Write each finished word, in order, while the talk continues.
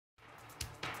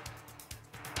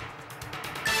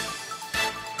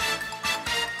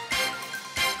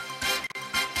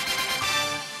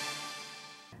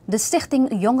De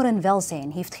stichting Jongeren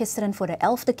Welzijn heeft gisteren voor de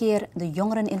 11e keer de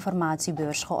Jongeren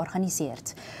Informatiebeurs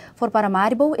georganiseerd. Voor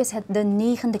Paramaribo is het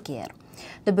de 9e keer.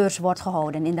 De beurs wordt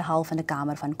gehouden in de hal van de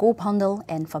Kamer van Koophandel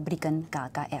en Fabrieken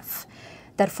KKF.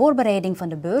 Ter voorbereiding van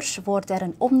de beurs wordt er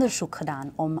een onderzoek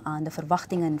gedaan om aan de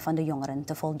verwachtingen van de jongeren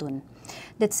te voldoen.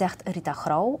 Dit zegt Rita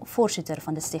Grauw, voorzitter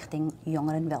van de stichting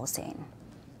Jongeren Welzijn.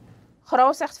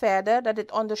 Grauw zegt verder dat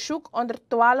dit onderzoek onder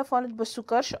 1200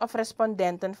 bezoekers of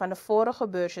respondenten van de vorige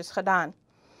beurs is gedaan.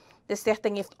 De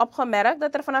stichting heeft opgemerkt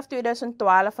dat er vanaf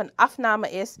 2012 een afname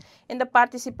is in de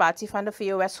participatie van de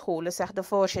VOS-scholen, zegt de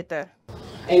voorzitter.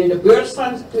 En in de beurs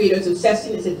van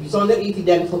 2016 is het bijzonder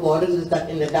evident geworden, dus dat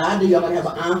inderdaad de jongeren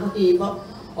hebben aangegeven,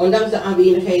 ondanks de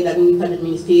aanwezigheid dat niet van het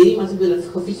ministerie, maar ze willen het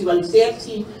gevisualiseerd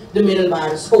zien, de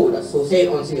middelbare scholen. Zo zijn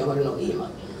onze jongeren nog eenmaal.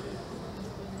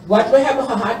 Wat we hebben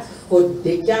gehad voor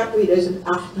dit jaar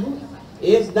 2018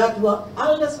 is dat we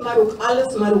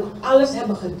alles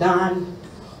hebben gedaan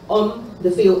om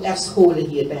de VOS-scholen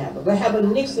hier te hebben. We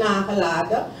hebben niks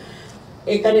nagelaten.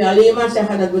 Ik kan u alleen maar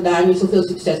zeggen dat we daar niet zoveel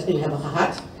succes in hebben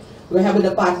gehad. We hebben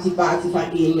de participatie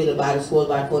van 1 middelbare school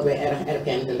waarvoor wij erg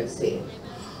erkentelijk zijn.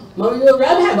 Maar wat we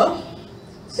wel hebben,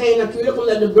 zijn natuurlijk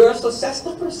omdat de beurs voor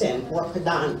 60% wordt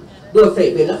gedaan door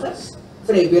vrijwilligers,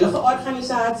 vrijwillige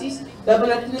organisaties. We hebben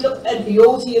natuurlijk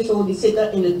NGO's hier zo, die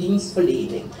zitten in de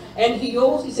dienstverlening.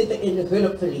 NGO's die zitten in de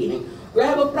hulpverlening. We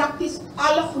hebben praktisch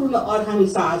alle groene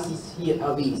organisaties hier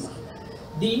aanwezig,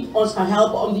 die ons gaan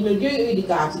helpen om die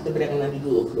milieueducatie te brengen naar die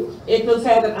doelgroep. Ik wil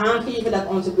verder aangeven dat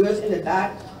onze beurs inderdaad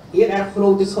heel erg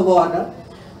groot is geworden.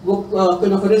 We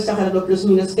kunnen gerust zeggen dat we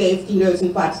plusminus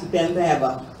 15.000 participanten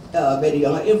hebben bij de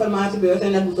Jongereninformatiebeurs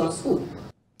en dat doet ons goed.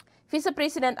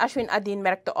 Vicepresident Ashwin Adin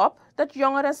merkte op dat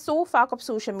jongeren zo vaak op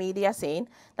social media zijn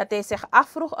dat hij zich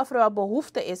afvroeg of er wel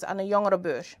behoefte is aan een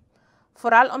jongerenbeurs.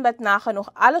 Vooral omdat nagenoeg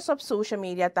alles op social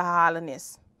media te halen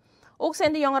is. Ook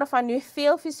zijn de jongeren van nu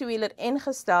veel visueler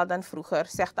ingesteld dan vroeger,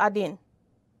 zegt Adin.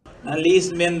 En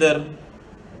lees minder.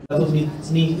 Dat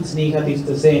hoeft niet iets negatiefs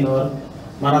te zijn hoor.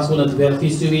 Maar als we het weer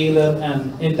visueler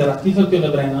en interactiever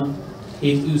kunnen brengen,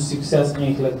 heeft uw succes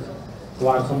eigenlijk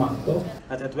waargemaakt, toch?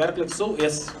 Dat het werkelijk zo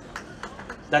is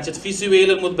dat je het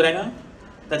visueler moet brengen,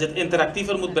 dat je het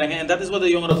interactiever moet brengen en dat is wat de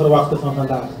jongeren verwachten van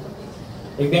vandaag.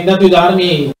 Ik denk dat u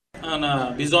daarmee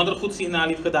een bijzonder goed signaal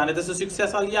heeft gedaan. Het is een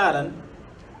succes al jaren.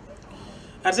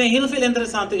 Er zijn heel veel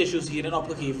interessante issues hierin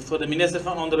opgegeven voor de minister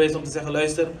van Onderwijs om te zeggen,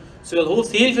 luister, ze wil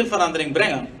hoogst heel veel verandering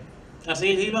brengen. Er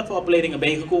zijn heel wat opleidingen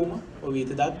bijgekomen, we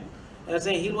weten dat. Er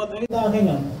zijn heel wat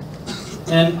uitdagingen.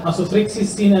 En als we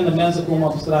fricties zien en de mensen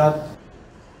komen op straat,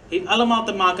 heeft allemaal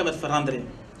te maken met verandering.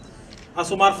 Als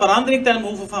we maar verandering ten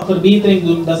behoeve van verbetering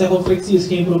doen, dan zeggen we frictie is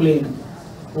geen probleem.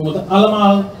 We moeten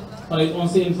allemaal vanuit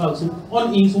onze invalshoek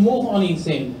oneens, we mogen oneens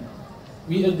zijn.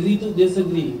 We agree to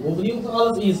disagree. We hoeven niet over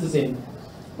alles eens te zijn.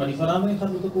 Maar die verandering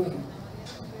gaat moeten komen.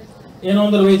 In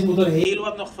onderwijs moet er heel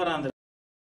wat nog veranderen.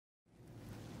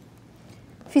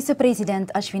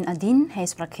 Vicepresident Ashwin Adin, hij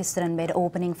sprak gisteren bij de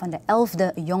opening van de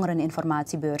 11e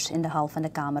Jongereninformatiebeurs in de hal van de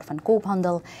Kamer van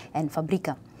Koophandel en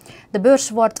Fabrieken. De beurs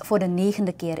wordt voor de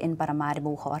 9e keer in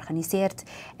Paramaribo georganiseerd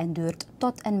en duurt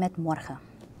tot en met morgen.